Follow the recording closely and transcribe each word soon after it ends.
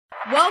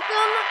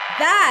Welcome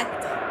back.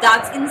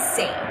 That's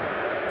insane.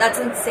 That's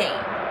insane.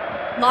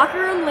 Locker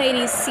Room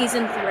Ladies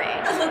Season 3.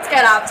 Let's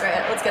get after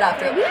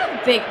it. We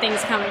have big things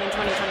coming in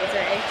 2023.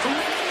 Oh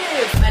my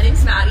goodness. My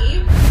name's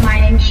Maddi. My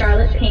name's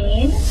Charlotte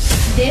Payne.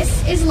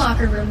 This is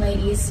Locker Room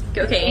Ladies.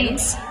 Go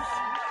Canes.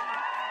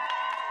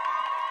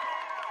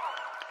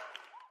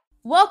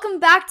 Welcome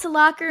back to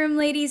Locker Room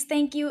Ladies.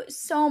 Thank you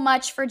so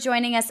much for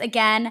joining us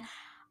again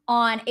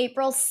on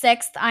April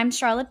 6th. I'm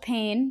Charlotte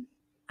Payne.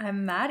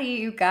 I'm Maddi,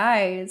 you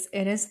guys.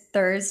 It is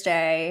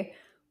Thursday,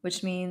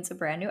 which means a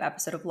brand new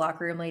episode of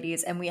Locker Room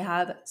Ladies, and we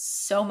have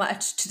so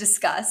much to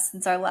discuss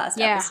since our last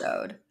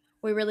episode.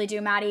 We really do,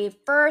 Maddi.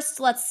 First,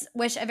 let's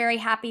wish a very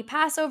happy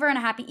Passover and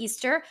a happy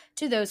Easter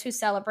to those who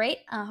celebrate.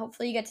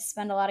 Hopefully you get to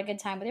spend a lot of good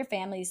time with your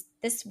families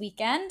this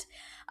weekend.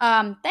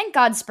 Thank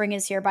God spring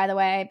is here, by the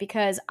way,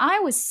 because I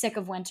was sick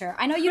of winter.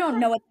 I know you don't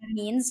know what that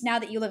means now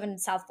that you live in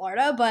South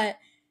Florida, but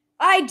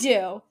I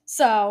do.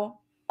 So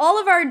all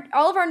of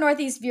our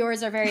Northeast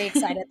viewers are very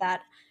excited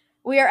that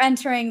we are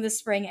entering the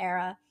spring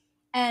era.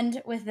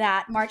 And with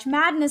that, March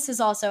Madness has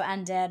also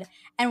ended,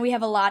 and we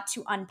have a lot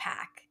to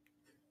unpack.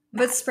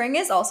 But spring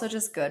is also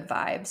just good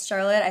vibes,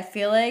 Charlotte. I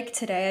feel like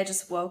today I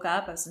just woke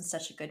up. I was in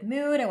such a good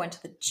mood. I went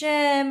to the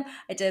gym.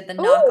 I did the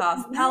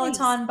knockoff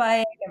Peloton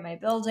bike in my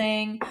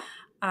building.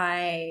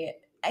 I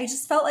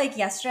just felt like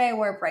yesterday I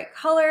wore a bright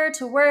color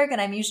to work,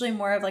 and I'm usually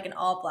more of like an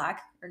all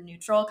black or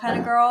neutral kind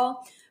of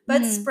girl.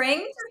 But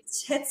spring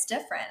just hits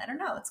different. I don't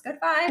know. It's good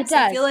vibes. It does.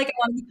 I feel like I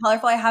want to be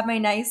colorful. I have my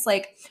nice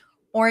like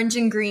orange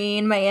and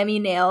green Miami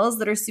nails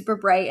that are super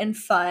bright and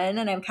fun,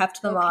 and I've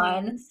kept them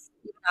on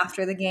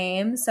after the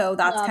game. So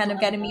that's kind of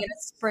getting me in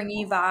a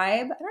springy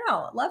vibe. I don't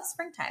know. Love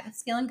springtime.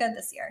 It's feeling good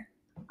this year.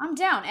 I'm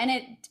down. And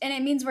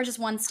it means we're just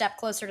one step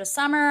closer to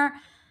summer.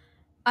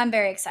 I'm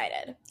very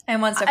excited.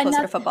 And one step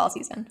closer to football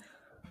season.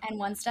 And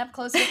one step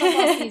closer to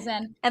football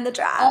season. And the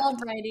draft.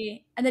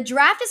 Alrighty. And the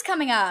draft is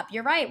coming up.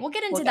 You're right. We'll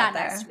get into that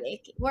next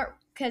week. We're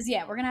going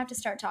to have to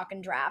start talking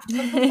draft.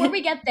 But before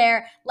we get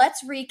there,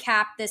 let's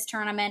recap this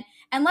tournament.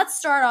 And let's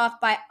start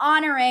off by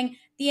honoring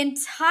the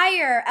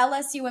entire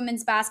LSU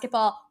women's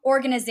basketball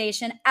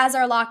organization as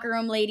our Locker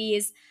Room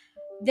Ladies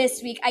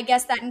this week. I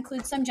guess that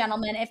includes some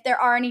gentlemen, if there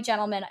are any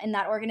gentlemen in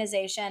that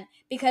organization,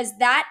 because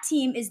that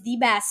team is the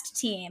best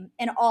team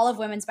in all of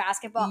women's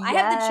basketball. Yes. I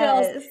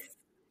have the chills.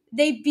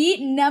 They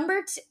beat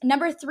number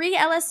 3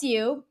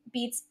 LSU,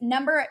 beats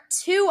number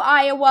 2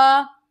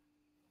 Iowa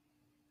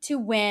to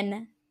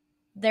win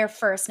their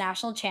first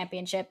national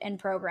championship in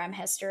program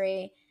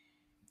history.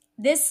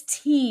 This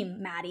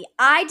team, Maddi,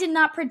 I did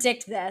not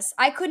predict this.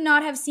 I could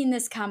not have seen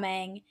this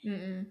coming.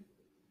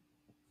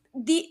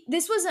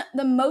 This was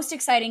the most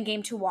exciting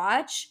game to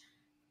watch.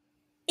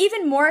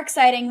 Even more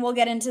exciting, we'll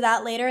get into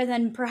that later,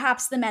 than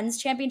perhaps the men's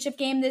championship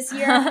game this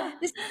year.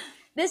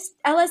 This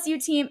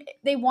LSU team,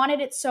 they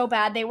wanted it so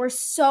bad. They were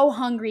so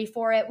hungry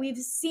for it. We've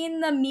seen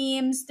the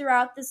memes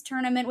throughout this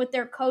tournament with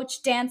their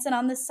coach dancing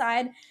on the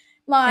sidelines.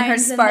 And her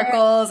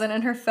sparkles and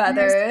in her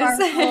feathers.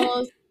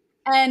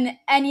 And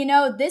you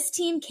know, this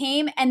team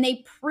came and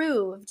they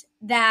proved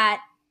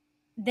that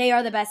they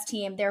are the best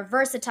team. They're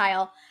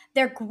versatile.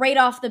 They're great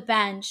off the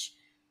bench.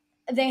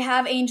 They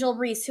have Angel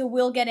Reese, who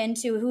we'll get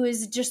into, who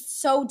is just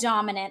so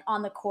dominant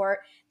on the court.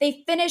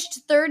 They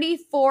finished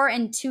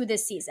 34-2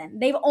 this season.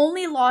 They've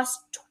only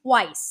lost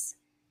twice.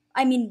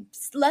 I mean,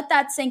 let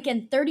that sink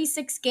in.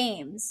 36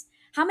 games.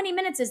 How many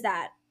minutes is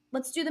that?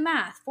 Let's do the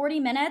math.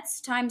 40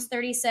 minutes times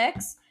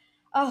 36.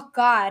 Oh,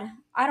 God.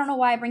 I don't know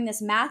why I bring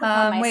this math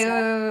upon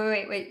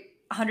myself. Wait.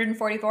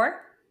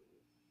 144?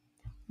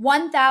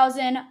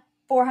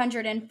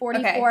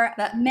 1,444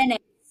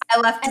 minutes. I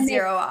left a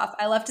zero off,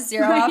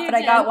 but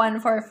I got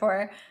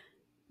 144.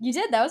 You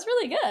did. That was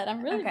really good.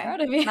 I'm really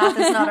proud of you. Math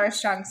is not our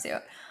strong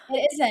suit.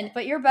 It isn't,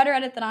 but you're better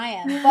at it than I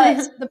am.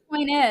 But the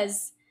point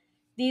is,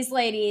 these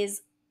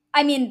ladies,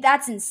 I mean,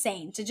 that's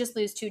insane to just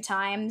lose 2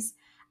 times.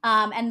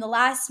 And the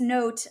last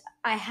note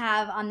I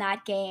have on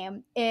that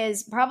game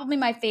is probably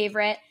my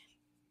favorite.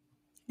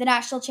 The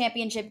national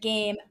championship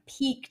game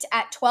peaked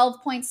at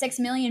 12.6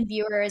 million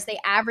viewers. They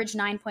averaged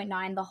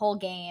 9.9 the whole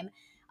game.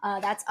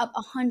 That's up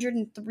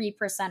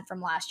 103%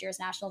 from last year's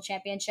national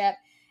championship.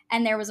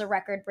 And there was a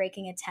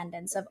record-breaking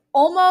attendance of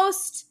over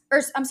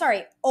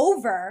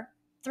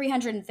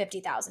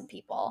 350,000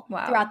 people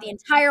throughout the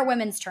entire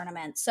women's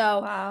tournament.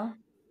 So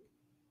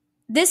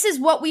this is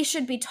what we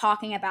should be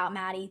talking about,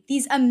 Maddi.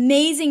 These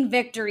amazing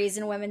victories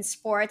in women's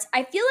sports.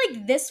 I feel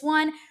like this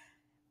one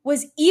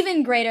was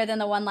even greater than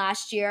the one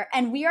last year,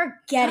 and we are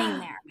getting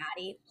there,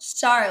 Maddi.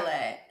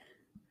 Charlotte.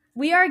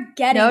 We are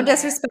getting there. No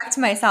disrespect to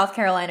my South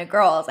Carolina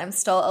girls. I'm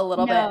still a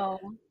little bit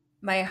 –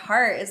 my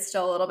heart is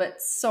still a little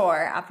bit sore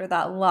after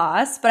that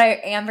loss, but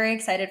I am very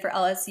excited for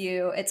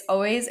LSU. It's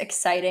always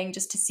exciting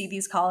just to see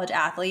these college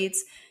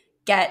athletes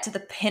get to the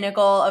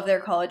pinnacle of their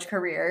college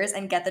careers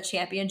and get the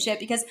championship,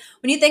 because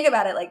when you think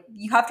about it, like,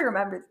 you have to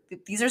remember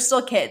these are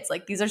still kids,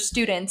 like, these are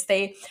students.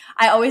 I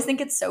always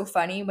think it's so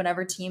funny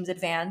whenever teams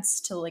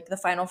advance to like the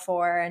Final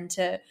Four and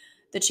to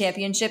the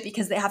championship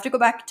because they have to go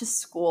back to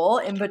school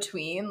in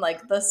between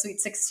like the Sweet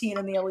 16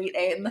 and the Elite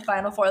Eight and the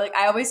Final Four. Like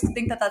I always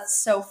think that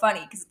that's so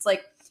funny because it's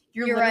like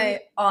you're literally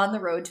on the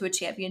road to a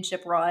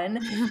championship run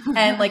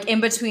and like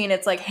in between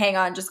it's like, hang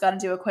on, just got to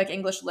do a quick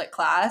English lit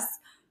class.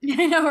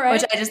 I know, right?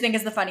 Which I just think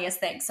is the funniest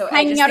thing. So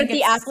hanging I just out think at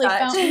the athlete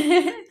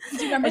fountain. Do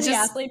you remember the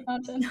athlete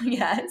fountain?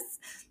 Yes.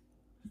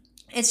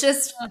 It's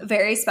just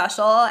very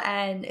special,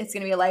 and it's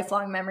going to be a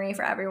lifelong memory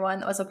for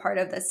everyone that was a part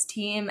of this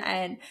team.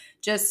 And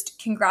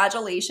just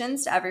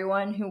congratulations to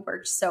everyone who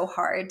worked so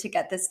hard to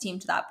get this team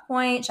to that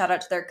point. Shout out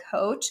to their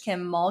coach,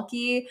 Kim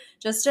Mulkey.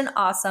 Just an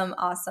awesome,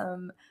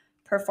 awesome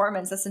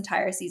performance this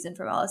entire season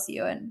from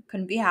LSU, and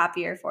couldn't be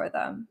happier for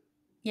them.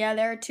 Yeah,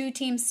 there are two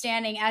teams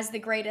standing as the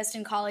greatest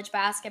in college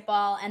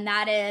basketball, and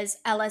that is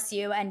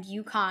LSU and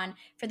UConn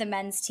for the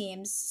men's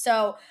teams.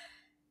 So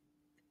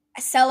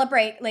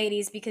celebrate,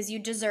 ladies, because you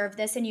deserve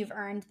this and you've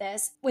earned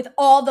this. With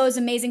all those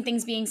amazing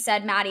things being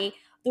said, Maddi,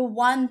 the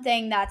one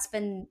thing that's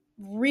been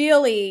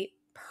really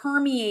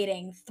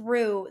permeating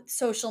through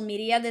social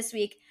media this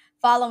week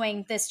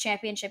following this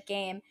championship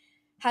game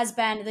has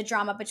been the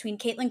drama between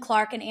Caitlin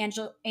Clark and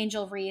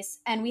Angel Reese.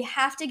 And we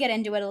have to get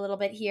into it a little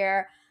bit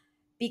here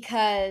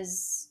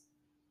because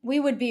we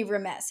would be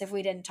remiss if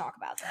we didn't talk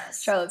about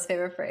this. Charlotte's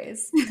favorite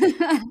phrase.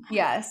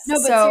 Yes. No,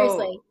 but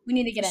seriously, we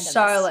need to get into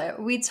Charlotte,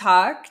 we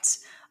talked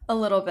a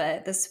little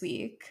bit this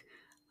week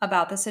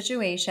about the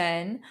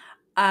situation.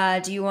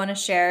 Do you want to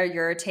share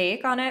your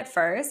take on it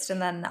first,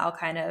 and then I'll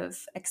kind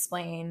of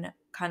explain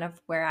kind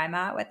of where I'm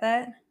at with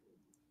it?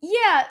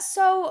 Yeah,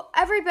 so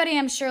everybody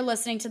I'm sure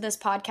listening to this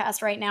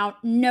podcast right now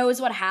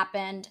knows what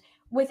happened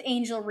with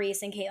Angel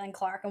Reese and Caitlin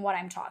Clark and what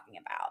I'm talking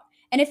about.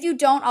 And if you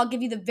don't, I'll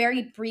give you the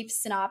very brief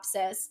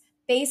synopsis.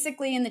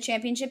 Basically, in the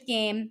championship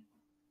game,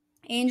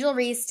 Angel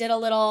Reese did a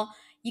little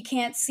 "you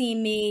can't see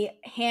me"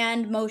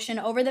 hand motion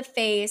over the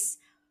face,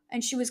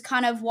 and she was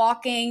kind of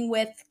walking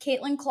with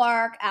Caitlin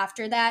Clark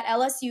after that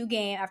LSU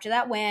game, after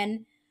that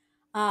win,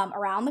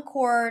 around the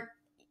court,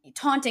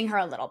 taunting her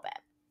a little bit,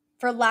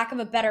 for lack of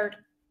a better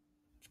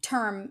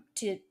term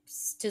to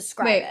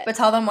describe it. Wait, but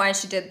tell them why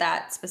she did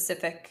that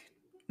specific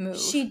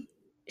move.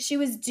 She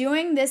was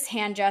doing this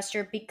hand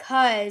gesture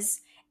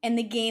because in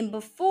the game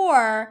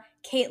before,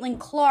 Caitlin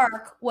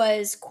Clark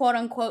was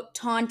quote-unquote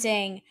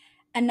taunting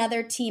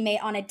another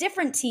teammate on a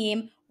different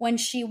team when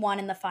she won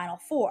in the Final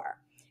Four.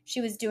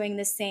 She was doing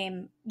the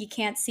same "you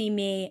can't see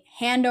me"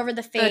 hand over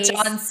the face. The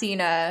John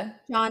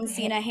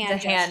Cena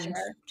hand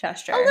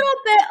gesture. A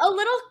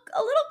little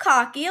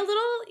cocky, a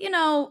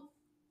little,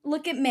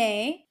 look at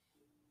me.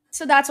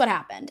 So that's what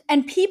happened.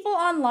 And people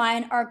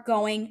online are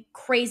going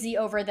crazy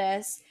over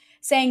this,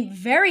 saying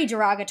very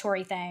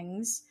derogatory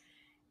things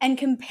and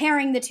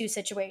comparing the two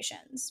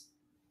situations.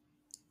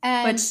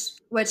 And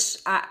which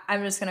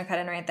I'm just going to cut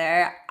in right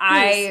there. Please.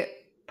 I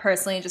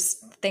personally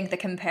just think the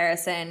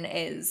comparison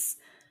is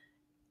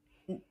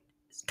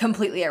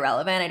completely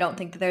irrelevant. I don't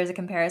think that there's a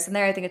comparison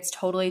there. I think it's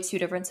totally two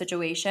different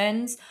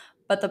situations.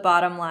 But the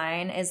bottom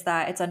line is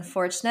that it's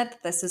unfortunate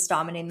that this is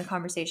dominating the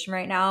conversation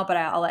right now, but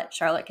I'll let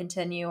Charlotte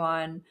continue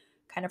on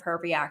kind of her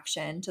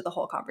reaction to the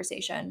whole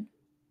conversation.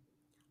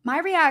 My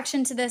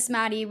reaction to this,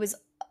 Maddi, was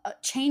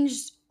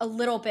changed a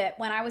little bit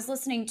when I was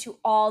listening to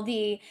all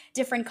the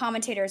different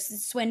commentators,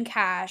 Swin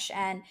Cash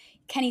and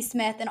Kenny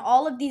Smith, and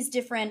all of these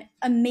different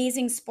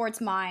amazing sports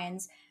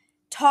minds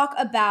talk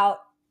about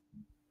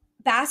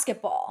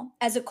basketball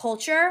as a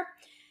culture,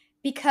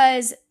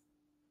 because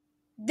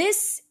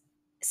this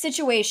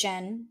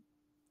situation,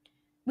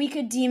 we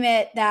could deem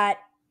it that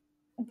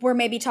we're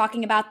maybe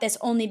talking about this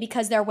only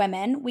because they're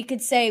women. We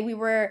could say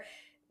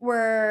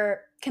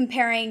we're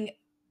comparing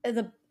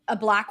a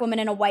black woman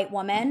and a white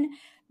woman.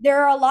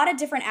 There are a lot of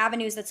different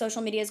avenues that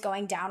social media is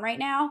going down right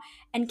now.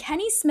 And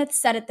Kenny Smith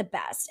said it the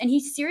best. And he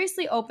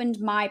seriously opened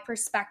my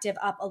perspective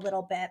up a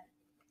little bit,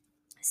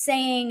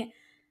 saying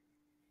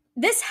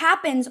this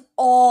happens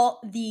all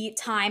the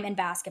time in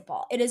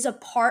basketball. It is a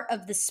part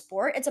of the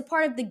sport. It's a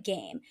part of the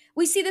game.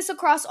 We see this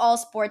across all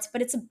sports,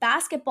 but it's a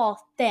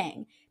basketball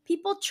thing.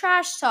 People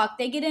trash talk.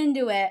 They get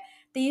into it.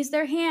 They use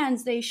their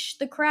hands. They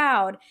the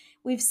crowd.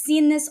 We've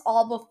seen this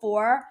all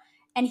before.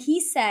 And he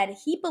said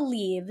he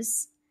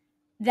believes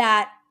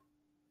that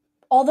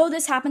although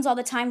this happens all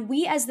the time,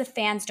 we as the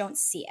fans don't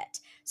see it.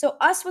 So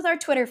us with our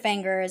Twitter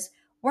fingers,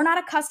 we're not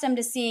accustomed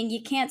to seeing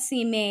 "you can't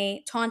see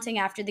me" taunting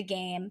after the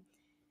game,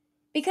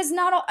 because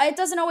it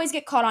doesn't always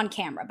get caught on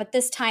camera, but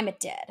this time it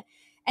did.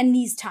 And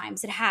these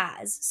times it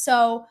has.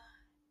 So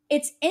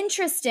it's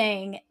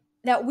interesting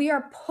that we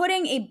are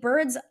putting a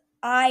bird's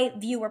eye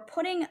view, we're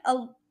putting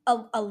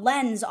a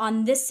lens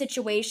on this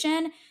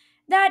situation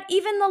that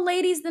even the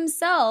ladies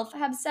themselves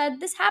have said,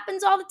 this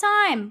happens all the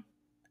time.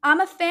 I'm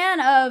a fan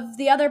of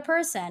the other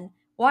person.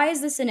 Why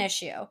is this an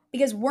issue?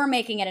 Because we're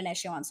making it an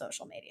issue on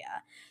social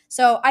media.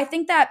 So I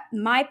think that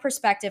my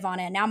perspective on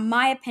it, now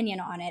my opinion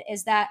on it,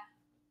 is that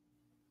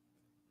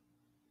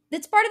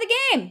it's part of the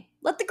game.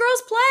 Let the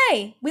girls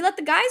play. We let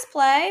the guys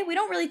play. We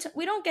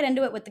don't get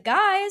into it with the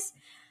guys.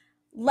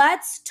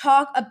 let's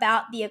talk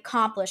about the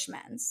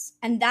accomplishments.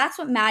 And that's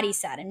what Maddi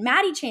said. And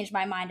Maddi changed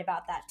my mind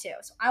about that too.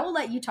 So I will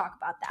let you talk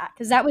about that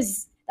because that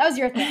was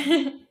your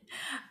thing.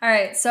 All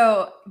right.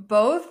 So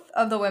both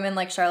of the women,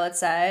 like Charlotte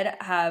said,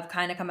 have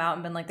kind of come out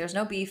and been like, there's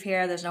no beef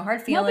here. There's no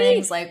hard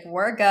feelings. Like,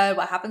 we're good.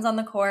 What happens on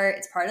the court,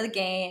 it's part of the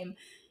game.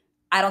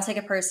 I don't take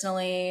it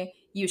personally.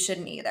 You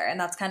shouldn't either. And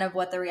that's kind of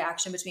what the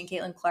reaction between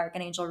Caitlin Clark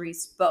and Angel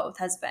Reese both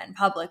has been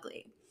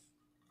publicly.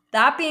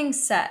 That being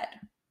said,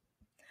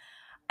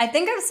 I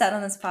think I've said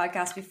on this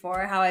podcast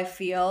before how I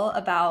feel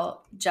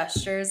about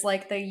gestures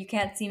like the "you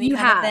can't see me"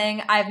 kind of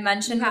thing. I've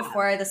mentioned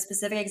before the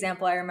specific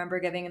example I remember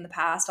giving in the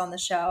past on the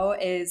show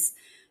is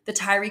the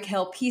Tyreek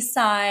Hill peace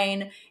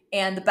sign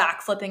and the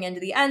backflipping into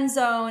the end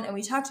zone. And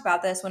we talked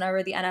about this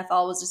whenever the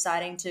NFL was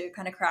deciding to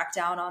kind of crack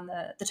down on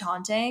the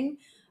taunting,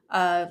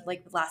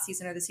 like last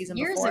season or the season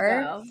Years before.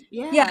 ago.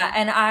 Yeah.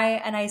 And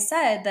I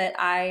said that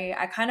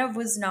I kind of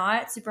was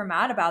not super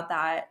mad about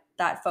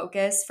that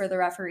focus for the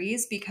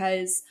referees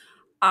because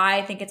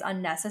I think it's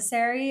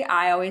unnecessary.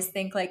 I always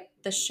think like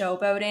the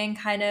showboating,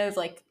 kind of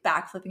like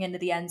backflipping into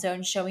the end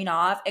zone, showing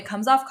off, it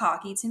comes off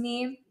cocky to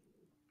me.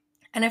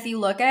 And if you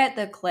look at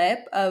the clip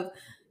of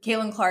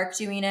Caitlin Clark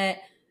doing it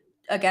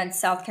against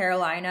South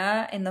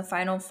Carolina in the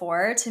Final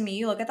Four, to me,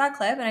 you look at that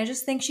clip and I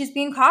just think she's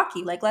being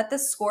cocky. Like, let the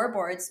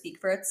scoreboard speak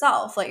for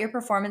itself. Let your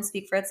performance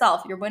speak for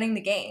itself. You're winning the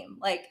game.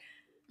 Like,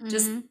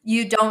 just,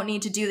 you don't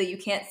need to do that. You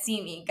can't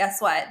see me.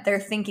 Guess what? They're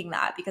thinking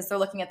that because they're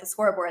looking at the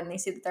scoreboard and they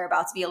see that they're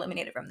about to be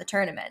eliminated from the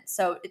tournament.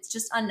 So it's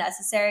just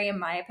unnecessary, in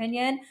my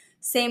opinion.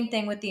 Same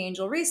thing with the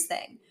Angel Reese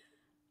thing.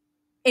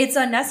 It's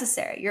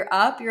unnecessary. You're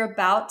up. You're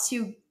about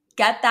to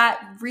get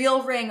that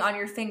real ring on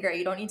your finger.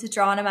 You don't need to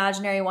draw an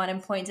imaginary one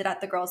and point it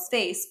at the girl's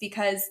face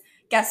because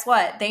guess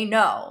what? They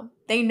know.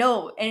 They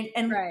know.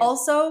 And right.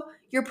 Also,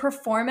 your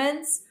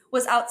performance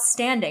was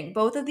outstanding.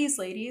 Both of these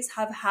ladies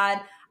have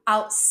had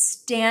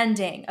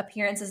outstanding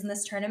appearances in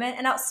this tournament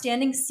and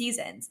outstanding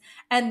seasons.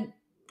 And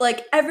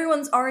like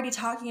everyone's already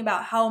talking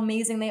about how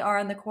amazing they are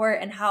on the court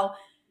and how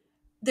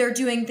they're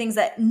doing things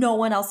that no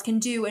one else can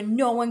do and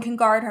no one can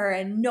guard her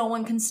and no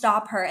one can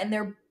stop her. And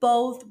they're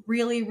both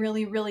really,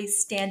 really, really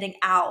standing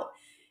out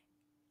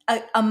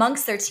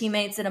amongst their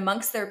teammates and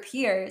amongst their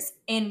peers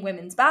in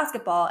women's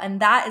basketball. And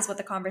that is what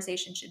the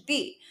conversation should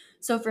be.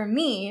 So for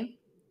me,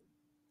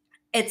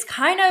 it's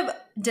kind of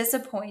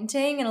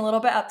disappointing and a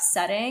little bit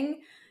upsetting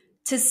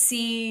to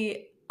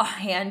see a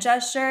hand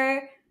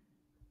gesture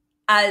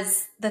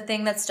as the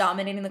thing that's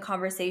dominating the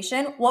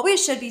conversation. What we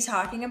should be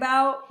talking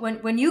about,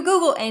 when you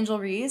Google Angel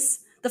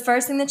Reese, the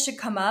first thing that should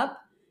come up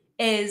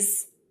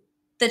is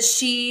that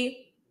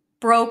she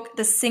broke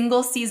the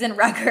single season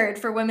record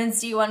for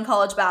women's D1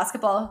 college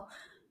basketball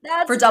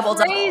for double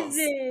doubles.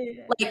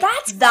 Like,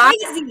 that's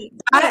crazy.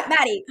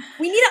 Maddi,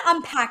 we need to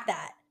unpack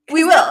that.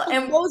 We will,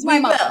 and we'll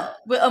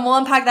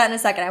unpack that in a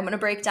second. I'm going to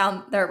break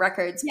down their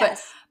records,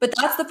 yes. But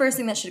that's the first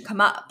thing that should come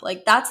up.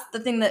 Like, that's the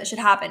thing that should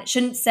happen. It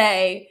shouldn't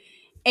say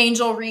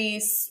Angel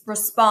Reese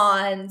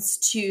responds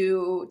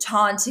to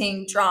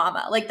taunting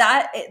drama. Like,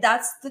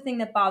 that's the thing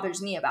that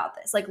bothers me about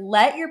this. Like,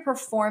 let your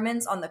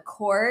performance on the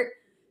court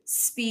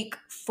speak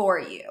for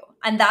you.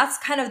 And that's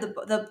kind of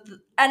the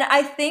and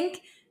I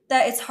think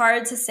that it's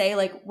hard to say,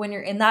 like, when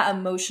you're in that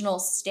emotional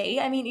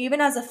state. I mean,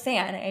 even as a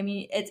fan, I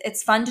mean,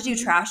 it's fun to do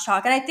trash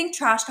talk. And I think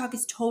trash talk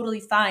is totally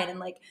fine. And,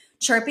 like,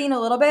 chirping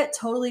a little bit,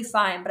 totally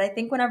fine. But I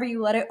think whenever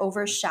you let it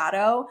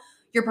overshadow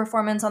your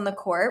performance on the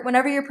court,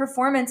 whenever your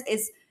performance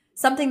is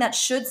something that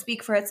should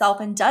speak for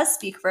itself and does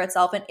speak for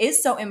itself and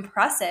is so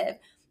impressive,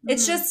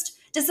 it's just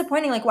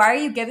disappointing. Like, why are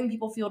you giving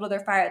people fuel to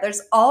their fire?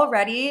 There's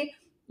already,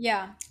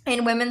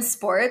 in women's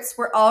sports,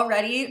 we're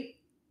already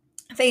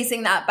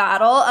facing that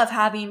battle of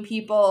having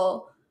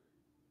people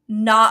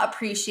not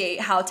appreciate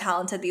how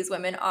talented these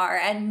women are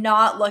and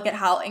not look at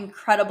how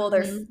incredible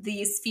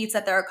these feats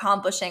that they're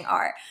accomplishing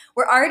are.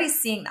 We're already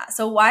seeing that.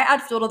 So why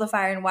add fuel to the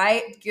fire and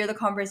why gear the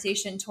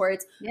conversation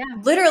towards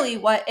literally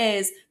what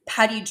is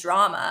petty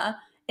drama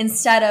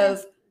instead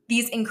of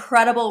these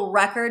incredible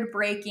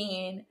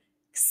record-breaking,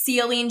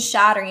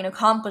 ceiling-shattering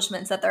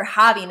accomplishments that they're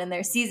having in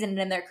their season and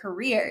in their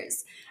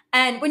careers.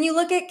 And when you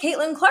look at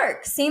Caitlin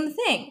Clark, same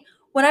thing.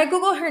 When I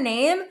Google her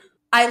name,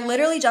 I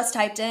literally just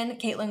typed in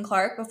Caitlin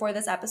Clark before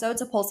this episode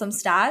to pull some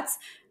stats,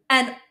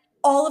 and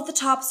all of the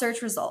top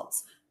search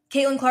results,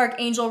 Caitlin Clark,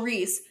 Angel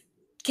Reese,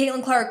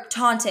 Caitlin Clark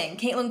taunting,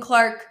 Caitlin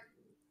Clark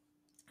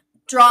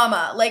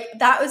drama, like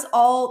that was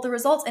all the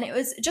results. And it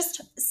was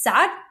just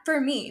sad for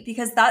me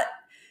because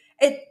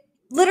it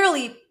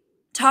literally,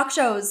 talk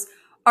shows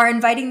are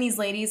inviting these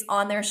ladies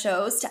on their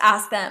shows to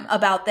ask them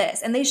about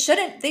this. And they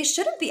shouldn't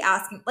be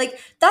asking, like,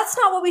 that's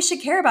not what we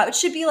should care about. It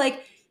should be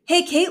like,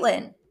 hey,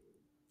 Caitlin,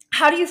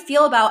 how do you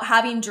feel about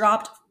having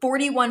dropped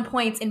 41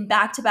 points in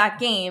back-to-back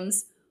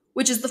games,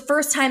 which is the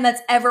first time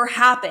that's ever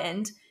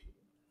happened,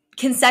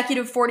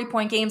 consecutive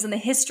 40-point games in the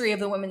history of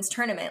the women's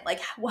tournament? Like,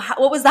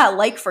 what was that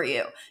like for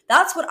you?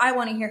 That's what I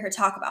want to hear her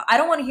talk about. I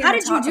don't want to hear her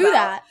talk about— How did you do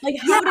that? Like,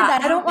 how did that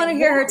happen? I don't want to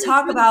hear her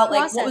talk about,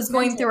 like, what was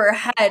going through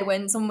her head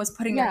when someone was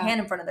putting their hand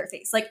in front of their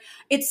face. Like,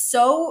 it's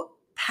so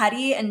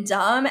petty and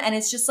dumb, and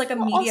it's just like a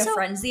media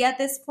frenzy at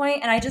this point.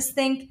 And I just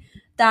think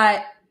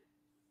that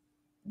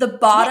the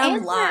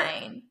bottom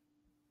line.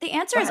 The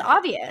answer is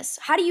obvious.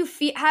 How do you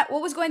feel?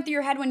 What was going through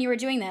your head when you were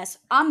doing this?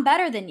 I'm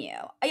better than you.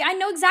 I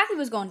know exactly what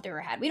was going through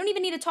your head. We don't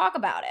even need to talk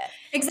about it.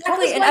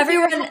 Exactly. And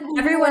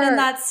everyone in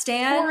that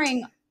stand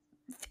scoring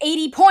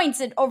 80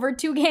 points over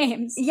 2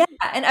 games. Yeah,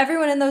 and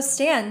everyone in those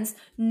stands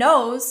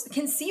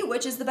can see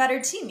which is the better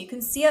team. You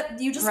can see it.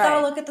 You just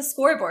got to look at the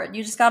scoreboard.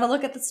 You just got to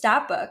look at the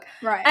stat book.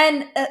 Right.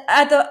 And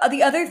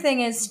the other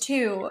thing is,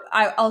 too,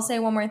 I'll say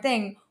one more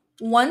thing.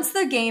 Once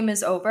the game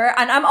is over,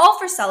 and I'm all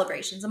for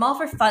celebrations. I'm all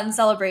for fun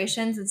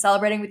celebrations and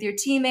celebrating with your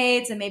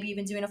teammates and maybe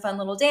even doing a fun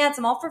little dance.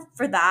 I'm all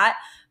for that.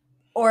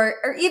 Or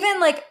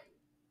even like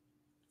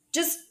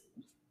just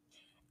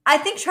 – I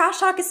think trash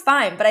talk is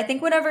fine, but I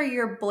think whenever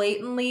you're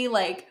blatantly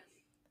like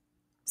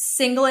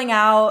singling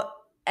out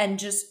and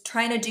just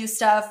trying to do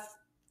stuff,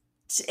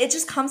 it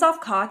just comes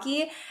off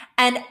cocky.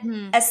 And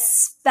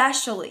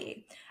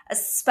especially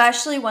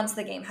once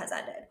the game has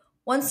ended.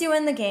 Once you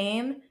win the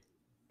game,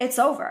 it's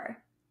over.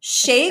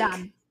 Shake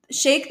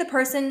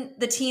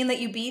the team that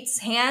you beat's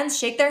hands,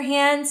 shake their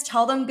hands,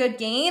 tell them good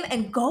game,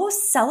 and go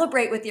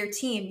celebrate with your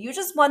team. You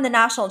just won the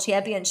national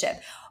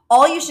championship.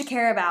 All you should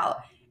care about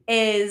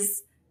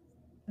is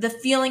the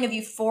feeling of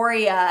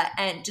euphoria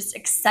and just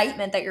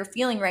excitement that you're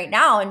feeling right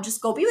now, and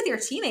just go be with your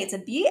teammates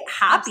and be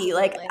happy. Absolutely.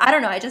 Like, I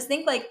don't know. I just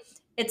think like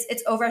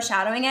it's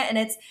overshadowing it, and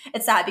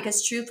it's sad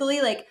because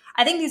truthfully, like,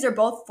 I think these are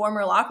both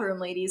former locker room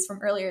ladies from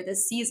earlier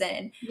this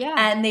season. Yeah.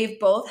 And they've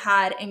both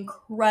had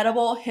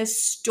incredible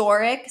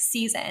historic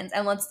seasons.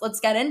 And let's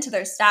get into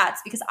their stats,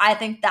 because I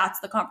think that's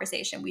the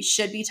conversation we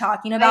should be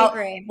talking about,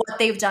 what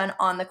they've done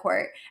on the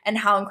court and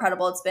how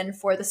incredible it's been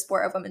for the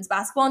sport of women's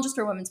basketball and just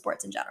for women's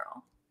sports in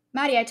general.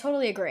 Maddie, I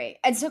totally agree.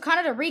 And so kind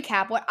of to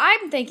recap, what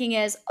I'm thinking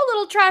is a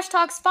little trash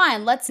talk's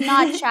fine. Let's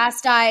not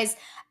chastise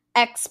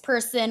X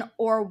person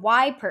or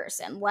Y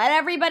person. Let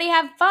everybody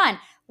have fun.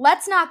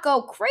 Let's not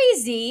go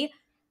crazy.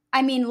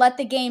 I mean, let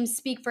the game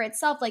speak for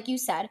itself, like you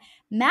said.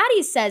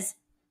 Maddie says,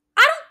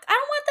 I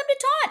don't want them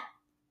to taunt.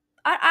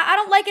 I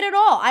don't like it at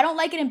all. I don't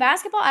like it in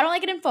basketball. I don't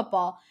like it in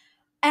football.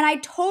 And I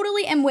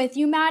totally am with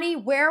you, Maddie.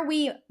 Where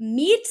we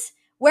meet,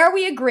 where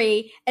we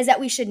agree, is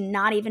that we should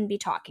not even be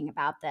talking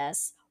about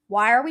this.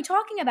 Why are we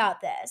talking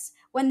about this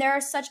when there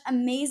are such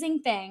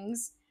amazing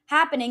things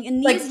happening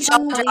in these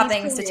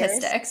jaw-dropping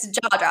statistics,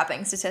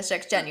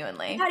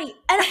 genuinely. Patty,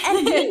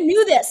 and we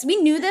knew this. We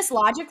knew this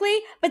logically,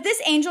 but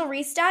this Angel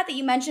Reese stat that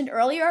you mentioned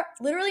earlier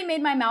literally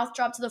made my mouth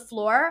drop to the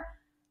floor.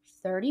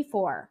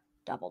 34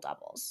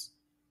 double-doubles.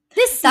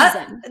 This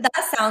season.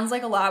 That sounds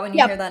like a lot when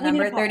you hear that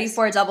number,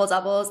 34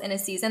 double-doubles in a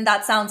season.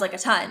 That sounds like a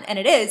ton, and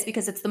it is,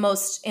 because it's the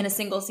most in a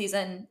single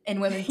season in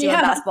women's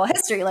basketball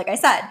history, like I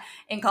said,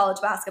 in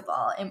college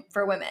basketball and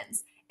for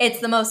women's. It's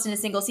the most in a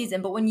single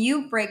season. But when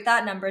you break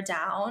that number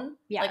down,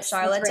 like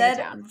Charlotte did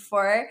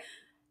before,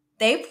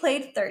 they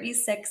played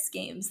 36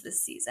 games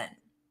this season.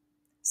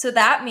 So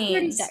that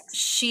means 36.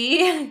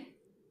 She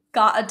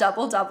got a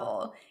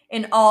double-double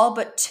in all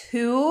but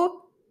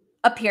 2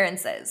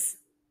 appearances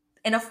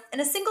in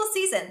a single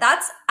season.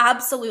 That's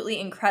absolutely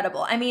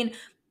incredible. I mean,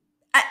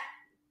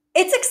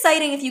 it's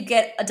exciting if you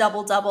get a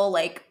double-double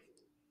like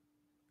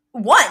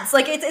once.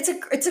 Like it's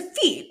a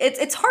feat.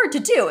 It's hard to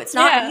do. It's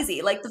not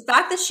easy. Like the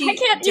fact that she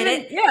did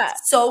it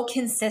so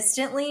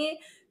consistently,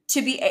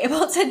 to be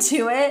able to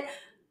do it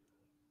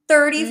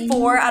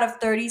 34 out of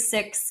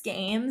 36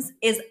 games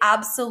is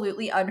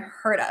absolutely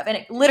unheard of. And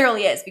it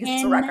literally is, because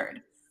it's a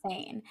record.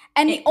 Insane.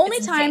 And the only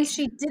times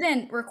she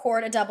didn't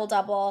record a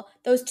double-double,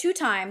 those 2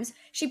 times,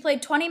 she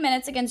played 20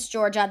 minutes against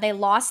Georgia. They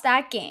lost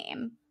that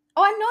game.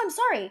 I'm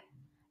sorry.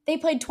 They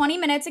played 20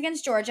 minutes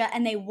against Georgia,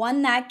 and they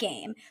won that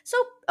game. So,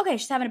 okay,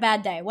 she's having a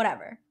bad day.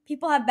 Whatever.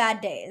 People have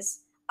bad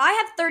days. I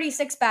have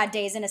 36 bad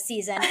days in a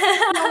season.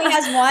 She only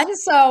has 1,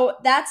 so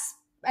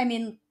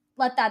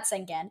let that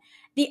sink in.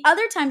 The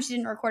other time she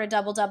didn't record a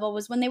double-double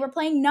was when they were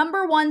playing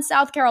number 1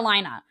 South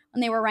Carolina,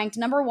 when they were ranked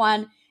number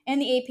 1 in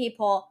the AP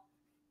poll.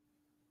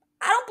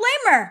 I don't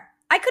blame her.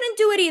 I couldn't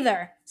do it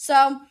either.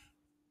 So,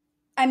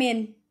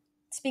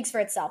 speaks for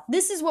itself.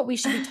 This is what we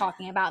should be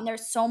talking about, and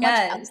there's so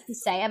much else to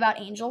say about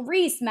Angel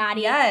Reese,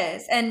 Maddie.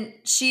 Yes, and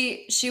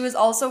she was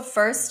also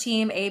first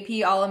team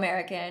AP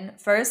All-American,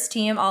 first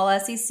team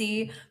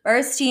All-SEC,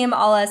 first team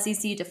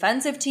All-SEC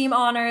defensive team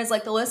honors.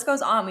 Like the list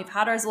goes on. We've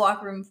had her as a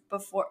locker room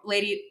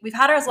lady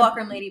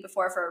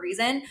before for a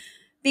reason,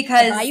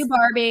 because you,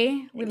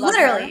 Barbie. We love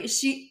literally her.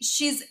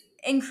 She's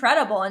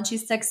incredible, and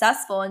she's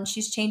successful, and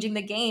she's changing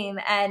the game.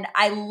 And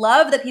I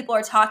love that people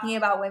are talking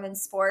about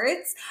women's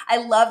sports. I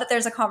love that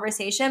there's a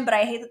conversation, but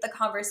I hate that the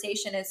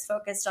conversation is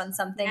focused on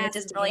something that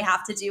doesn't really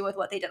have to do with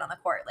what they did on the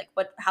court, like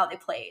how they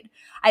played.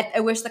 I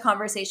wish the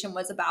conversation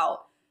was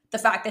about the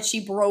fact that she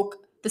broke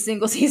the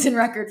single season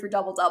record for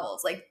double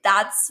doubles. Like,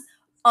 that's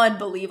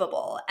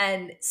unbelievable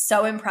and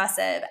so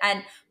impressive.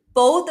 And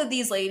both of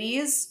these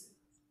ladies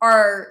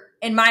are,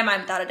 in my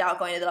mind, without a doubt,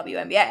 going to the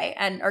WNBA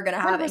and are going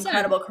to have 100%.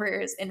 incredible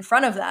careers in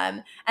front of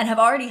them and have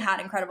already had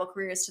incredible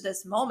careers to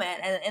this moment.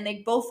 And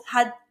they both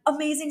had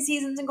amazing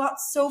seasons and got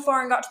so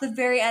far and got to the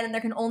very end, and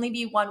there can only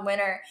be one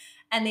winner.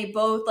 And they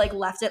both like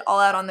left it all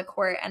out on the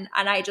court. And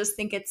I just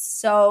think it's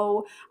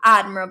so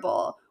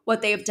admirable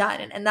what they've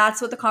done. And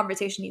that's what the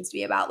conversation needs to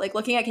be about. Like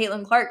looking at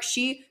Caitlin Clark,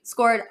 she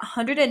scored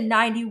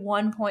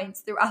 191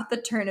 points throughout the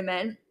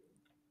tournament.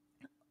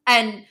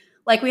 And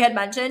like we had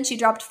mentioned, she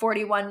dropped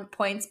 41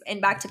 points in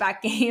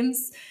back-to-back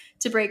games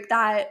to break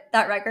that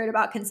record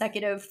about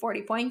consecutive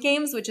 40-point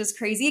games, which is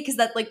crazy because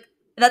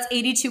that's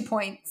 82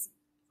 points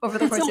over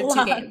the course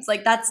of 2 games.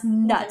 Like that's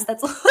nuts.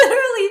 That's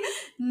literally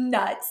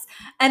nuts.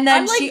 And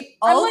then I'm like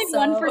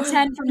 1 for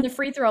 10 from the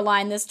free throw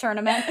line this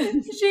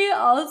tournament. She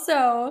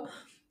also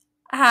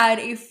had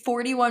a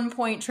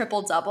 41-point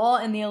triple-double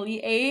in the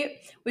Elite Eight,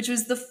 which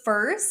was the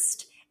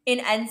first in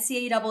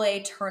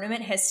NCAA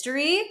tournament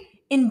history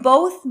in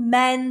both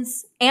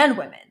men's and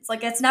women's.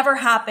 Like it's never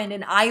happened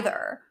in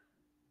either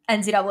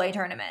NCAA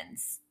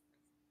tournaments,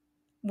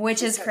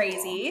 which is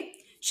crazy. Cool.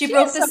 She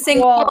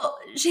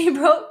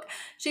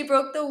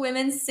broke the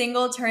women's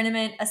single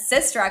tournament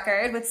assist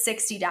record with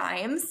 60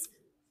 dimes.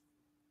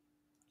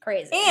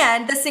 Crazy.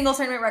 And the single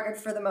tournament record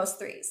for the most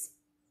threes.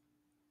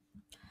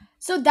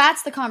 So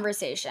that's the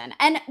conversation.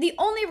 And the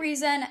only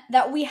reason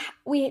that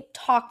we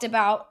talked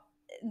about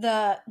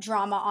the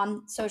drama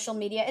on social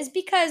media is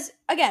because,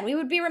 again, we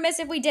would be remiss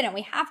if we didn't.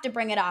 We have to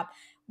bring it up.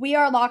 We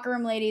are Locker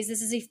Room Ladies.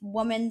 This is a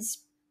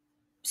women's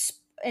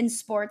in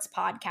sports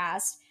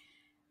podcast.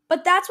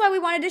 But that's why we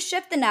wanted to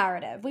shift the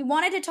narrative. We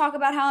wanted to talk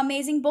about how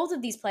amazing both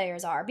of these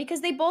players are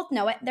because they both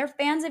know it. They're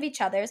fans of each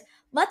other's.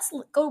 Let's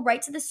go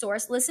right to the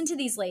source. Listen to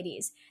these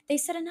ladies. They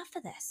said enough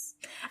of this.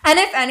 And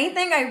if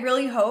anything, I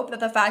really hope that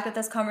the fact that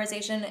this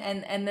conversation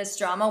and this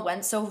drama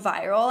went so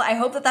viral, I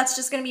hope that that's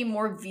just going to be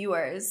more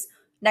viewers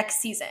next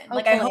season.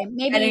 Hopefully. Like I hope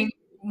getting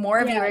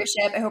more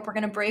viewership. I hope we're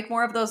going to break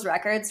more of those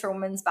records for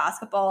women's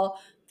basketball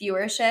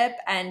viewership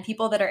and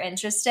people that are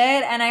interested.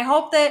 And I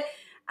hope that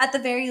at the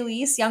very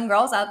least, young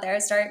girls out there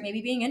start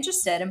maybe being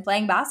interested in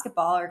playing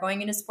basketball or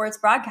going into sports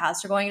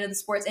broadcast or going into the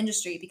sports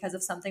industry because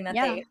of something that they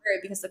heard,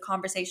 because the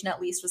conversation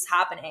at least was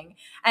happening.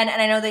 And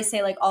I know they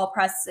say like all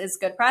press is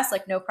good press,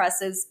 like no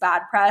press is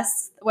bad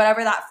press,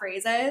 whatever that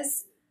phrase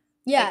is.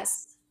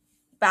 Yes.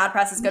 Like, bad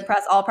press is good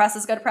press, all press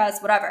is good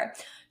press, whatever.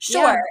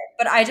 Sure.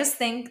 But I just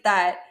think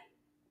that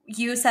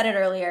you said it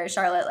earlier,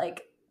 Charlotte,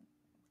 like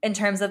in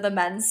terms of the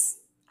men's,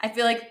 I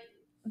feel like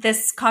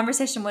this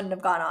conversation wouldn't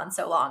have gone on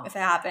so long if it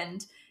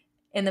happened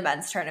in the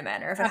men's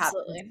tournament or if it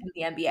happened in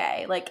the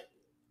NBA. Like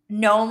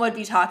no one would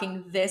be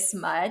talking this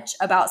much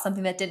about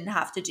something that didn't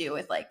have to do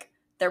with like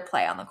their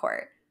play on the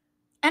court.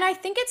 And I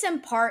think it's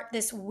in part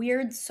this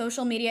weird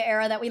social media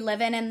era that we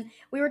live in. And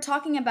we were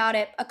talking about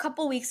it a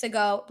couple weeks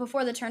ago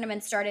before the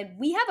tournament started.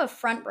 We have a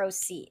front row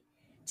seat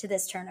to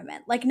this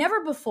tournament like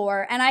never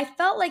before. And I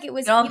felt like it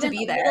was you don't have to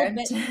be there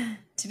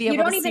to be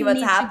able to see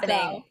what's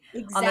happening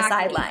on the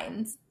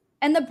sidelines.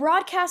 And the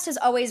broadcast has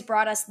always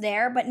brought us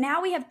there, but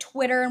now we have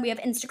Twitter and we have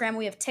Instagram,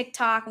 we have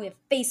TikTok, and we have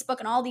Facebook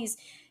and all these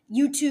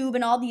YouTube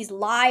and all these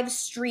live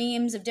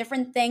streams of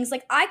different things.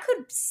 Like I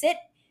could sit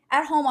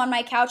at home on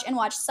my couch and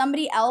watch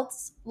somebody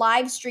else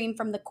live stream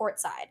from the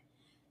courtside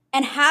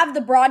and have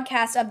the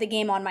broadcast of the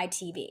game on my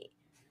TV.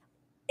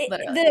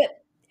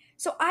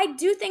 So I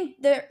do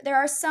think there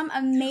are some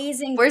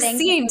amazing We're things. We're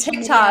seeing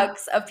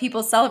TikToks of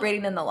people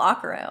celebrating in the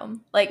locker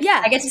room. Like,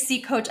 I get to see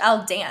Coach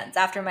L dance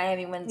after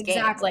Miami wins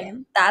games. Like,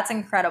 that's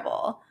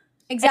incredible.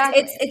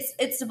 Exactly.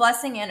 It's a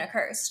blessing and a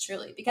curse,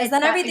 truly. Because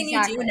then everything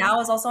you do now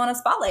is also on a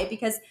spotlight.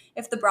 Because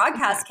if the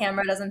broadcast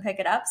camera doesn't pick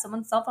it up,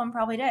 someone's cell phone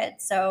probably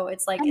did. So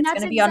it's like it's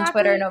going to be on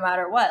Twitter no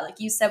matter what. Like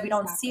you said, we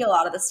don't see a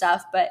lot of the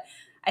stuff. But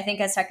I think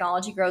as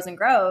technology grows and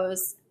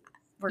grows,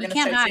 we're going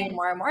to start seeing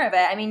more and more of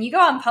it. I mean, you go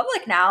out in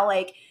public now,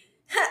 like –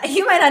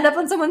 you might end up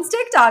on someone's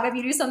TikTok if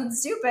you do something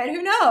stupid.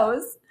 Who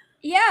knows?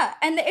 Yeah,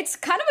 and it's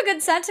kind of a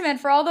good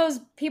sentiment for all those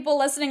people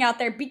listening out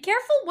there. Be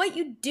careful what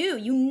you do.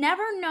 You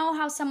never know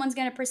how someone's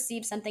going to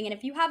perceive something. And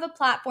if you have a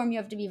platform, you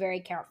have to be very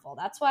careful.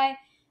 That's why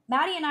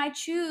Maddi and I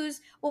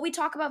choose what we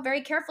talk about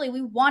very carefully.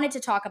 We wanted to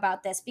talk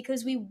about this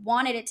because we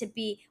wanted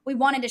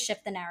to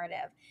shift the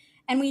narrative.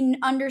 And we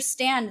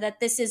understand that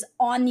this is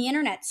on the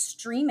internet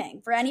streaming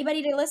for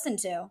anybody to listen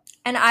to.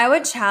 And I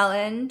would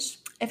challenge,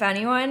 if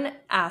anyone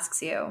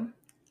asks you,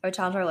 I would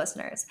challenge our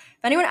listeners.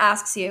 If anyone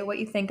asks you what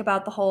you think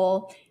about the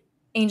whole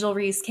Angel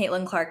Reese,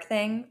 Caitlin Clark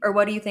thing, or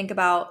what do you think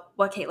about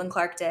what Caitlin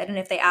Clark did? And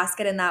if they ask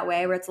it in that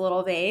way where it's a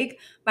little vague,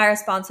 my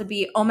response would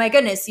be, oh my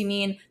goodness, you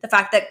mean the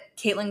fact that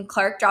Caitlin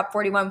Clark dropped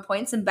 41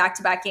 points in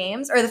back-to-back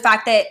games, or the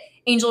fact that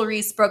Angel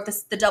Reese broke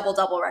the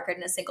double-double record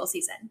in a single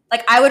season?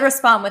 Like I would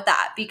respond with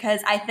that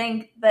because I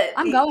think that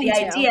the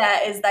idea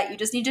is that you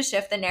just need to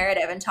shift the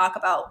narrative and talk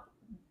about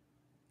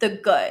the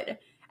good.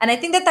 And I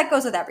think that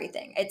goes with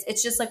everything.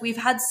 It's just like we've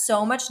had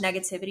so much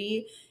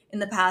negativity in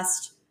the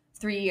past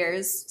 3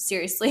 years,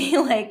 seriously,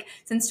 like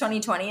since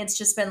 2020, it's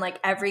just been like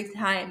every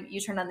time you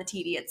turn on the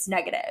TV, it's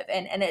negative.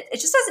 And it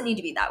just doesn't need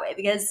to be that way,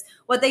 because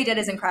what they did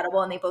is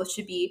incredible, and they both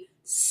should be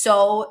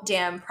so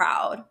damn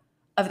proud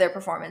of their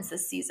performance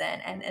this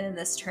season and in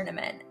this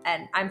tournament.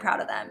 And I'm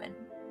proud of them and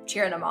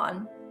cheering them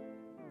on.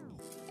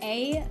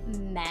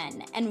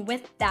 Amen. And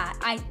with that,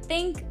 I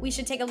think we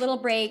should take a little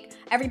break.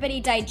 Everybody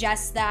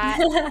digest that.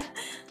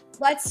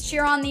 Let's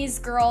cheer on these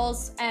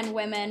girls and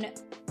women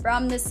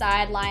from the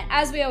sideline,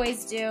 as we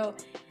always do.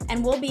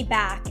 And we'll be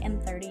back in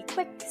 30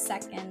 quick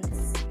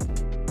seconds.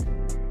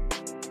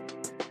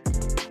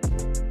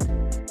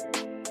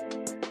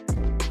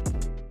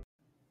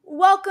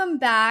 Welcome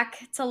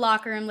back to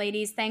Locker Room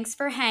Ladies. Thanks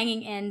for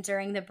hanging in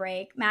during the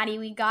break. Maddie,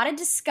 we got to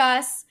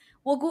discuss.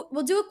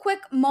 We'll do a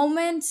quick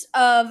moment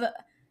of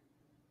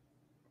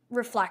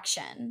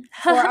reflection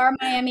for our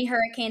Miami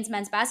Hurricanes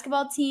men's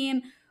basketball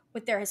team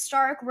with their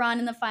historic run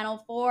in the Final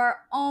Four.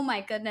 Oh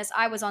my goodness,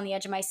 I was on the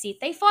edge of my seat.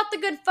 They fought the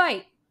good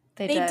fight.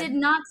 They did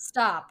not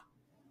stop.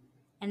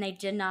 And they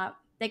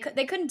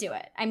couldn't do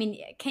it. I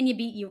mean, can you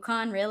beat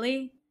UConn,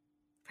 really?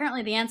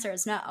 Apparently the answer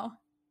is no.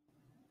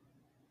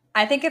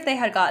 I think if they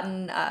had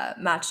gotten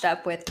matched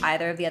up with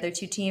either of the other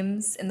two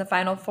teams in the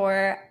Final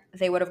Four,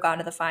 they would have gone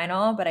to the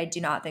final, but I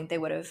do not think they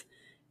would have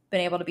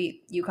been able to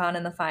beat UConn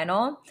in the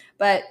final.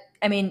 But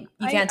I mean,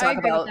 you can't talk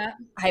about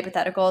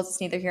hypotheticals. It's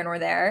neither here nor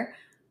there.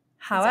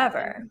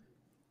 However,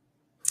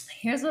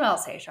 here's what I'll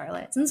say,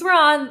 Charlotte. Since we're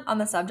on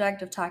the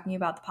subject of talking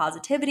about the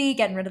positivity,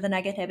 getting rid of the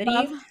negativity.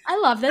 I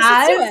love this.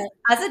 Let's do it.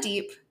 As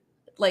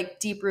a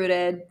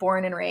deep-rooted,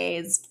 born and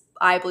raised,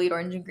 I bleed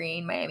orange and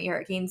green Miami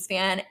Hurricanes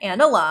fan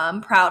and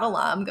alum, proud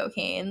alum, go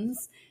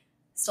Canes.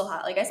 Still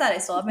have, like I said, I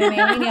still have my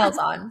Miami nails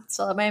on.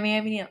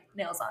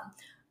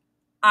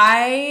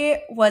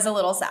 I was a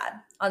little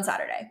sad on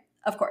Saturday,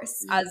 of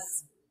course,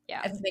 as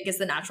I think is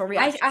the natural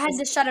reaction. I had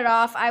to shut it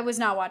off. I was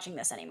not watching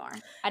this anymore.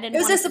 It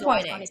was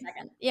disappointing.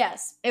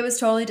 Yes. It was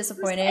totally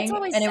disappointing.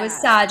 It was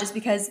sad just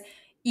because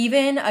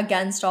even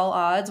against all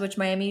odds, which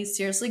Miami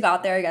seriously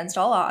got there against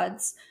all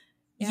odds,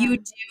 you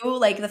do,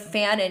 like, the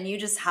fan in you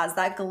just has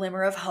that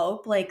glimmer of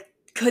hope. Like,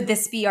 could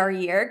this be our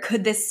year?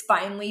 Could this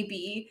finally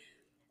be?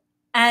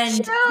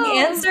 And the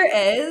answer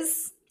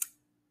is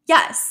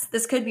yes,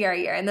 this could be our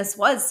year. And this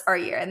was our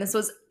year. And this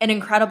was an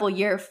incredible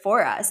year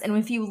for us. And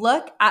if you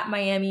look at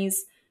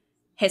Miami's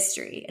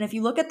history, and if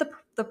you look at the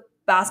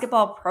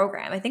basketball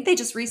program, I think they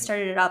just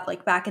restarted it up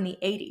like back in the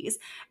 80s.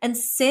 And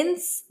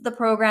since the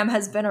program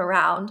has been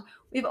around,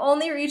 we've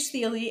only reached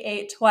the Elite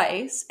Eight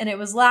twice. And it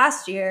was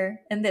last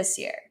year and this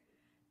year.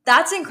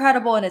 That's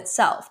incredible in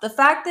itself. The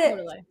fact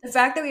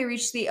that we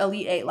reached the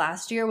Elite Eight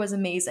last year was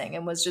amazing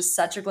and was just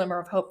such a glimmer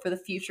of hope for the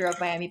future of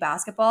Miami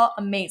basketball.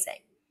 Amazing.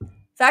 The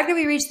fact that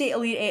we reached the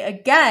Elite Eight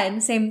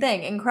again, same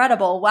thing.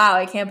 Incredible. Wow,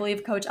 I can't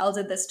believe Coach L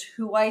did this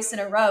twice in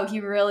a row. He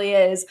really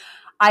is.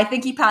 I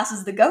think he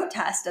passes the GOAT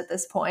test at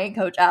this point,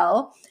 Coach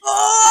L.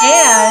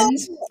 And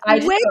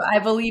I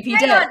believe he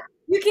did.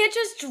 You can't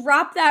just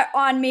drop that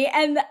on me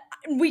and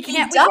we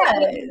can't. He does.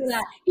 Do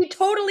that. He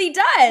totally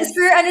does. If his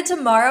career ended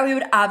tomorrow, he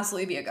would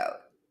absolutely be a GOAT.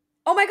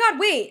 Oh my God,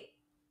 wait.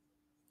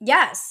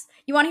 Yes.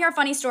 You want to hear a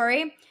funny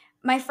story?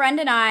 My friend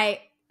and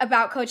I,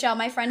 about Coach L,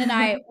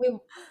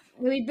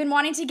 we've been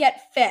wanting to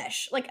get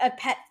fish, like a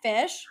pet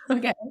fish.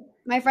 Okay.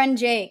 My friend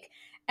Jake.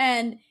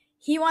 And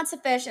he wants a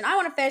fish and I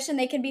want a fish and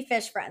they can be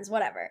fish friends,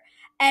 whatever.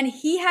 And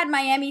he had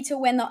Miami to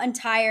win the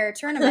entire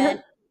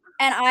tournament.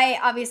 And I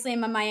obviously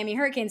am a Miami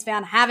Hurricanes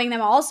fan, having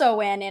them also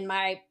win in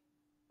my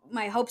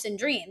hopes and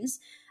dreams.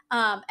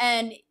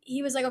 And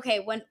he was like, okay,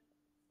 when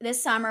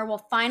this summer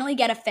we'll finally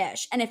get a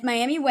fish. And if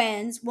Miami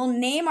wins, we'll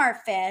name our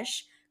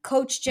fish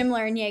Coach Jim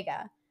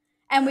Larinaga.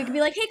 And we could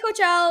be like, hey, Coach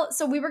L.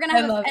 So we were going to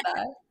have love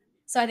that.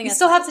 So I think you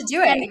still have to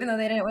do it. Even though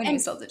they didn't win, you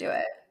still have to do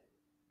it.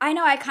 I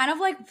know. I kind of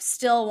like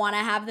still want to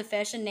have the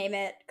fish and name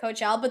it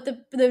Coach L. But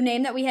the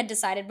name that we had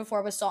decided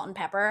before was Salt and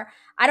Pepper.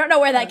 I don't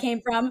know where that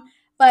came from.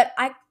 But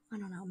I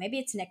don't know. Maybe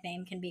its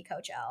nickname can be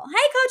Coach L. Hey,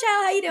 Coach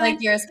L, how you doing?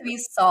 Like yours could be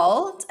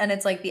Salt, and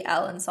it's like the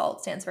L in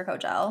Salt stands for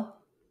Coach L.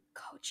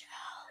 Coach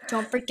L.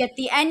 Don't forget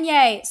the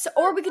Enye. So,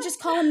 or we could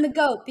just call him the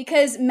GOAT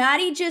because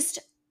Maddie just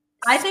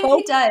I think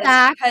he does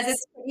because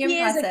it's pretty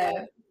impressive.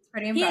 It's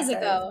pretty impressive. He is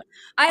a GOAT.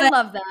 I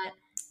love that.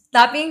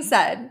 That being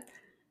said,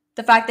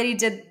 the fact that he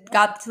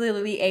got to the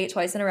Elite Eight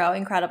twice in a row,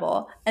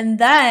 incredible. And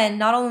then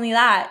not only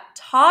that,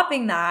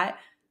 topping that,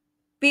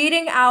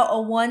 beating out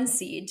a 1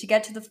 seed to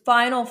get to the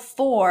Final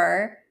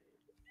Four.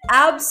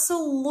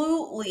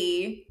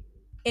 Absolutely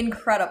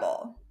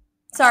incredible.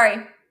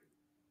 Sorry.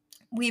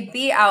 We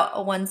beat out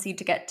a 1 seed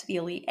to get to the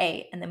Elite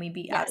Eight, and then we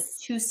beat out a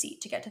 2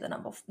 seed to get to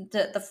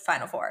the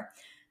Final Four.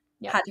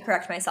 Yep. Had to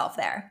correct myself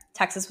there.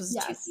 Texas was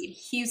a 2 seed.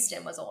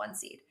 Houston was a 1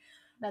 seed.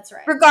 That's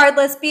right.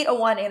 Regardless, beat a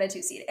 1 and a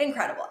 2 seed.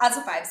 Incredible. As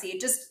a 5 seed,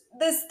 just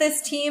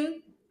this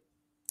team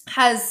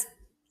has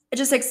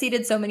just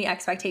exceeded so many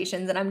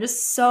expectations, and I'm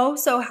just so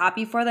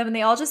happy for them. And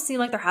they all just seem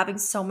like they're having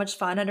so much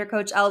fun under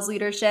Coach L's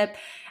leadership.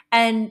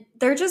 And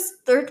they're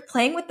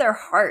playing with their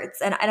hearts.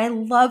 And I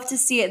love to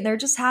see it. And they're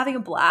just having a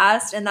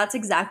blast. And that's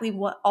exactly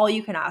what all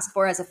you can ask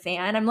for as a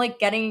fan. I'm like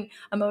getting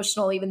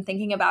emotional even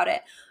thinking about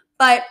it.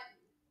 But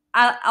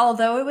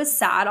although it was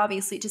sad,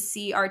 obviously, to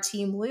see our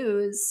team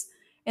lose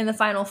in the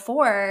Final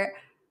Four,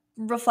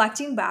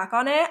 reflecting back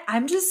on it,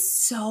 I'm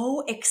just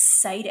so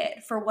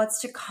excited for what's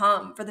to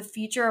come, for the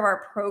future of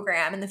our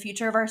program and the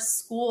future of our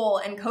school.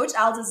 And Coach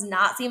Al does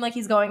not seem like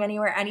he's going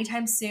anywhere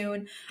anytime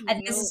soon. I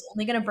think this is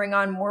only going to bring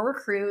on more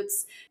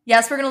recruits.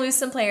 Yes, we're going to lose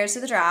some players to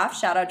the draft.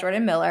 Shout out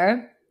Jordan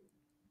Miller.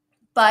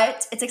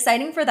 But it's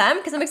exciting for them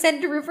because I'm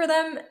excited to root for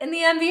them in the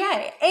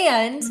NBA.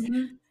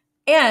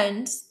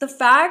 And the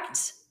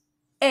fact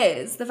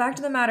of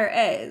the matter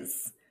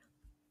is,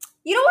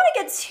 you don't want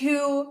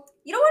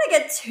to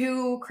get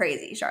too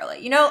crazy,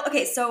 Charlotte.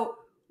 Okay, so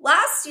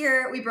last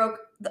year we broke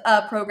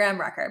a program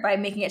record by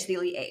making it to the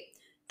Elite Eight.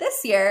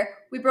 This year,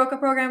 we broke a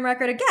program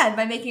record again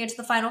by making it to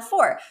the Final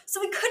Four. So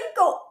we couldn't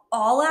go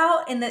all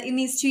out in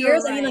these 2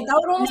 years. Right. I mean, like,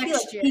 that would almost be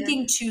like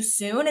peaking too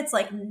soon. It's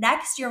like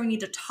next year we need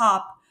to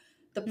top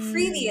the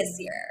previous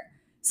year.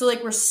 So,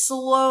 like, we're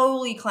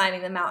slowly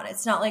climbing the mountain.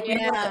 It's not like we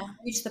don't have to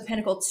reach the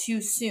pinnacle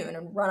too soon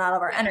and run out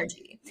of our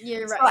energy.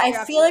 You're right.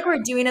 So I feel like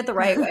we're doing it the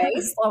right way.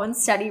 Slow and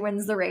steady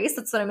wins the race.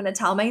 That's what I'm going to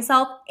tell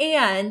myself.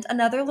 And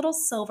another little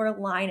silver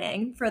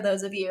lining for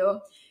those of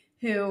you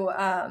who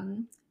are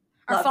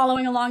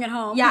following along at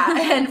home. Yeah,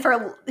 and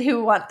for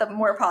who want the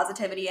more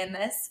positivity in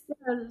this.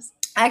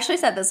 I actually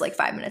said this like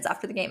 5 minutes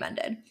after the game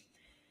ended.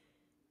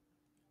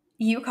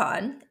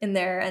 UConn, in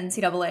their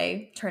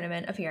NCAA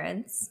tournament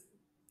appearance,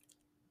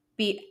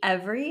 beat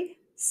every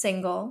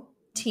single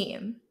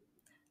team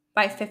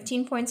by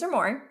 15 points or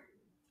more,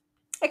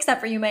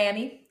 except for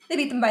Miami. They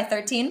beat them by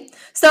 13.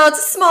 So it's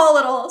a small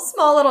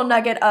little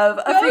nugget of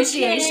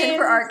appreciation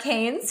for our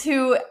Canes,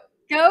 who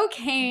Go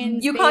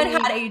Canes. UConn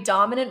had a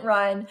dominant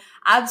run,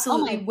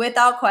 absolutely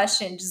without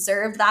question,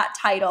 deserved that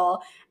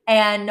title,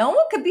 and no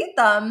one could beat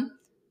them.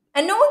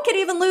 And no one could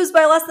even lose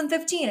by less than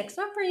 15,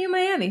 except for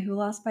Miami, who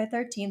lost by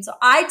 13. So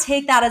I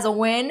take that as a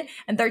win,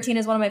 and 13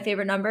 is one of my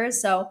favorite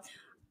numbers. So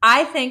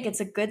I think it's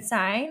a good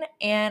sign,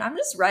 and I'm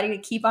just ready to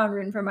keep on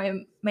rooting for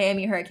my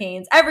Miami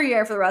Hurricanes every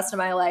year for the rest of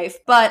my life.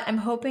 But I'm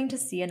hoping to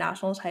see a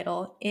national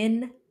title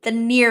in the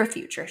near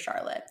future,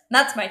 Charlotte.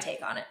 That's my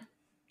take on it.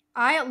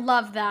 I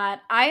love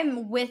that.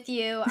 I'm with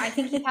you. I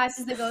think he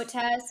passes the GOAT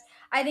test.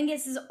 I think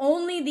this is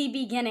only the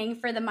beginning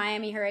for the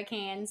Miami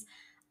Hurricanes.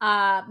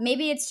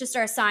 Maybe it's just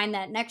our sign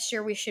that next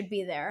year we should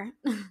be there.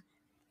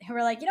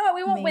 We're like, you know what?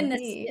 We won't win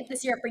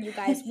this year for you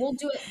guys. We'll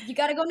do it. You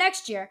got to go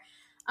next year.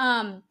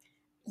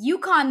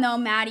 UConn, though,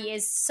 Maddie,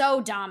 is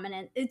so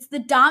dominant. The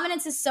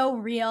dominance is so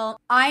real.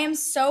 I am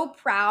so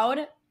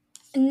proud,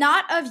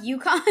 not of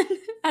UConn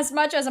as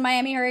much as a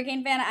Miami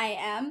Hurricane fan I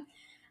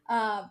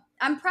am.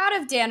 I'm proud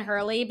of Dan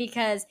Hurley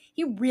because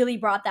he really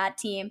brought that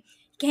team.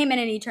 He came in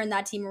and he turned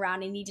that team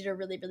around, and he did a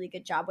really, really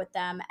good job with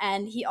them.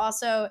 And he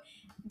also,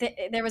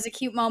 there was a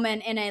cute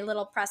moment in a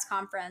little press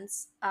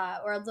conference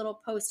or a little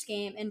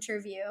post-game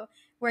interview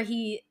where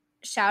he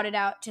shouted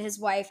out to his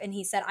wife and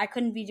he said, I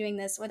couldn't be doing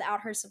this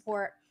without her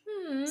support.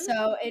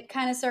 So it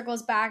kind of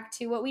circles back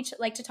to what we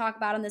like to talk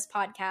about on this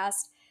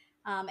podcast.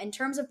 In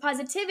terms of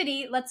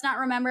positivity, let's not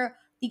remember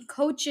the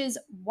coaches'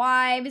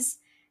 wives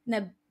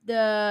and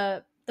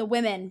the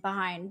women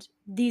behind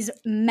these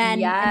men.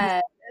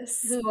 Yes.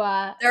 Who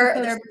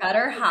they're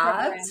better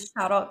halves.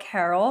 Shout out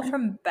Carol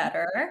from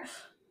Better.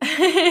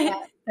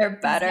 They're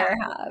better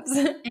halves.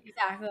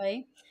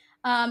 Exactly.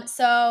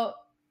 So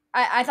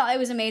I thought it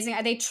was amazing.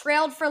 They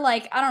trailed for I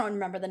don't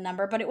remember the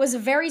number, but it was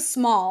very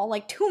small,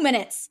 2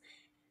 minutes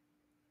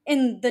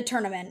in the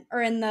tournament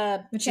or in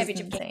the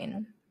championship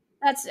game.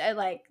 That's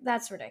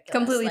that's ridiculous.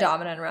 Completely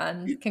dominant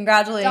run.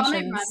 Congratulations.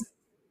 Dominant run.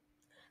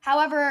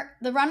 However,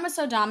 the run was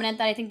so dominant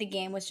that I think the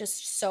game was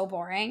just so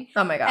boring.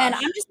 Oh my gosh. And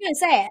I'm just going to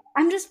say it.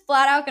 I'm just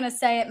flat out going to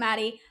say it,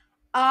 Maddie.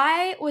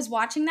 I was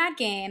watching that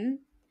game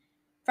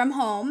from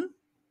home,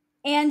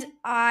 and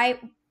I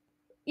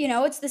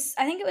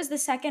think it was the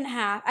second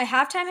half.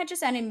 Halftime had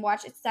just ended and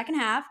watched its second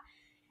half.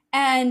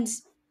 And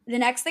the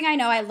next thing I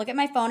know, I look at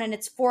my phone and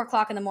it's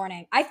 4:00 in the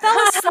morning. I fell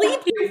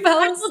asleep. You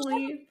fell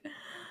asleep.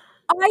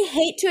 I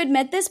hate to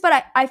admit this,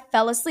 but I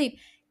fell asleep.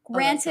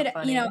 Granted,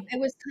 so it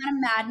was kind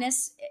of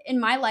madness in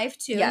my life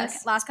too. Yes. In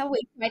the last couple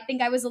weeks, I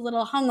think I was a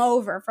little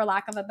hungover, for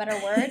lack of a better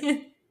word.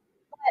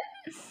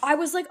 But I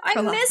was like,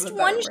 I missed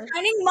one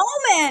shining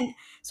moment.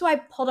 So I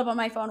pulled up on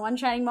my phone, one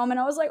shining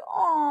moment. I was like,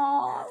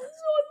 oh, I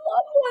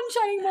love one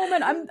shining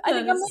moment. I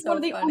think I'm one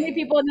of the only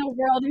people in the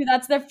world who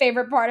that's their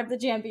favorite part of the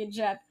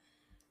championship.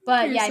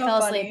 But I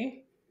fell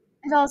asleep.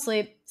 I fell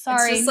asleep.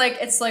 Sorry.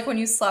 It's like when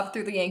you slept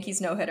through the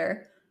Yankees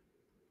no-hitter.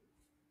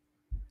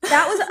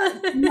 That was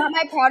not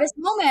my proudest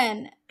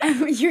moment.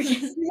 When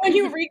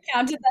you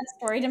recounted that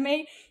story to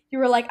me, you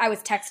were like, I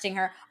was texting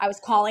her. I was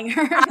calling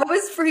her. I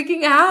was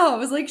freaking out. I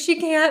was like, she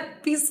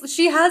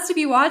has to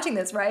be watching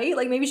this, right?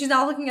 Like, maybe she's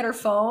not looking at her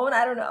phone.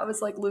 I don't know. I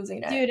was like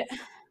losing it. Dude,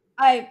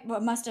 I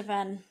must have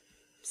been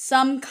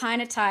some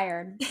kind of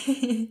tired.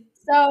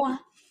 So,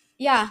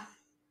 yeah.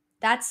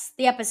 that's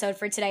the episode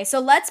for today. So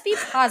let's be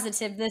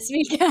positive this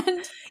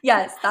weekend.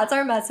 Yes, that's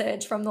our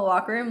message from the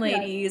locker room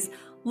ladies. Yes.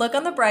 Look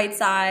on the bright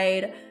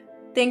side.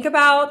 Think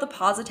about the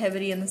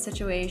positivity in the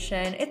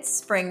situation. It's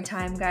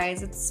springtime,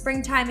 guys. It's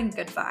springtime and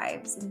good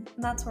vibes. And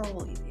that's where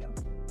we'll leave you.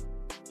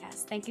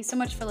 Yes, thank you so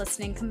much for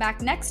listening. Come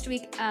back next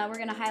week. We're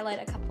going to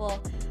highlight a couple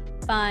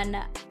fun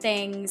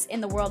things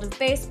in the world of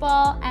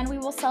baseball, and we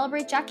will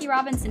celebrate Jackie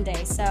Robinson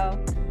Day.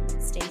 So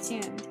stay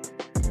tuned.